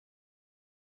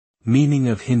Meaning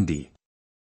of Hindi.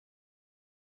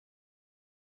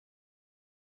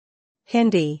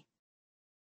 Hindi.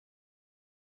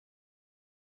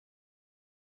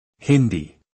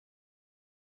 Hindi.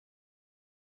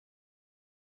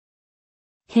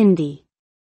 Hindi.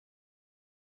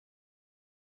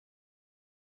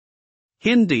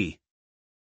 Hindi.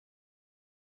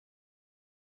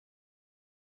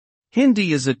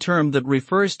 Hindi is a term that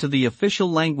refers to the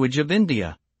official language of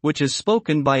India, which is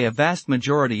spoken by a vast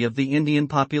majority of the Indian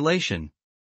population.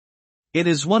 It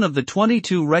is one of the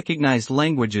 22 recognized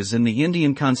languages in the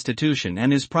Indian constitution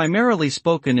and is primarily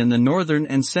spoken in the northern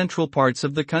and central parts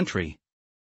of the country.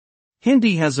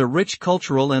 Hindi has a rich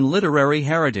cultural and literary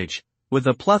heritage, with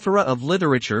a plethora of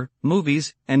literature,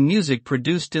 movies, and music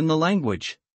produced in the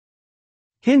language.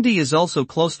 Hindi is also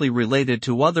closely related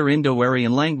to other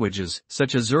Indo-Aryan languages,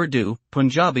 such as Urdu,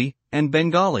 Punjabi, and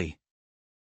Bengali.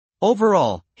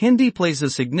 Overall, Hindi plays a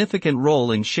significant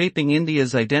role in shaping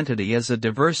India's identity as a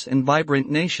diverse and vibrant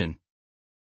nation.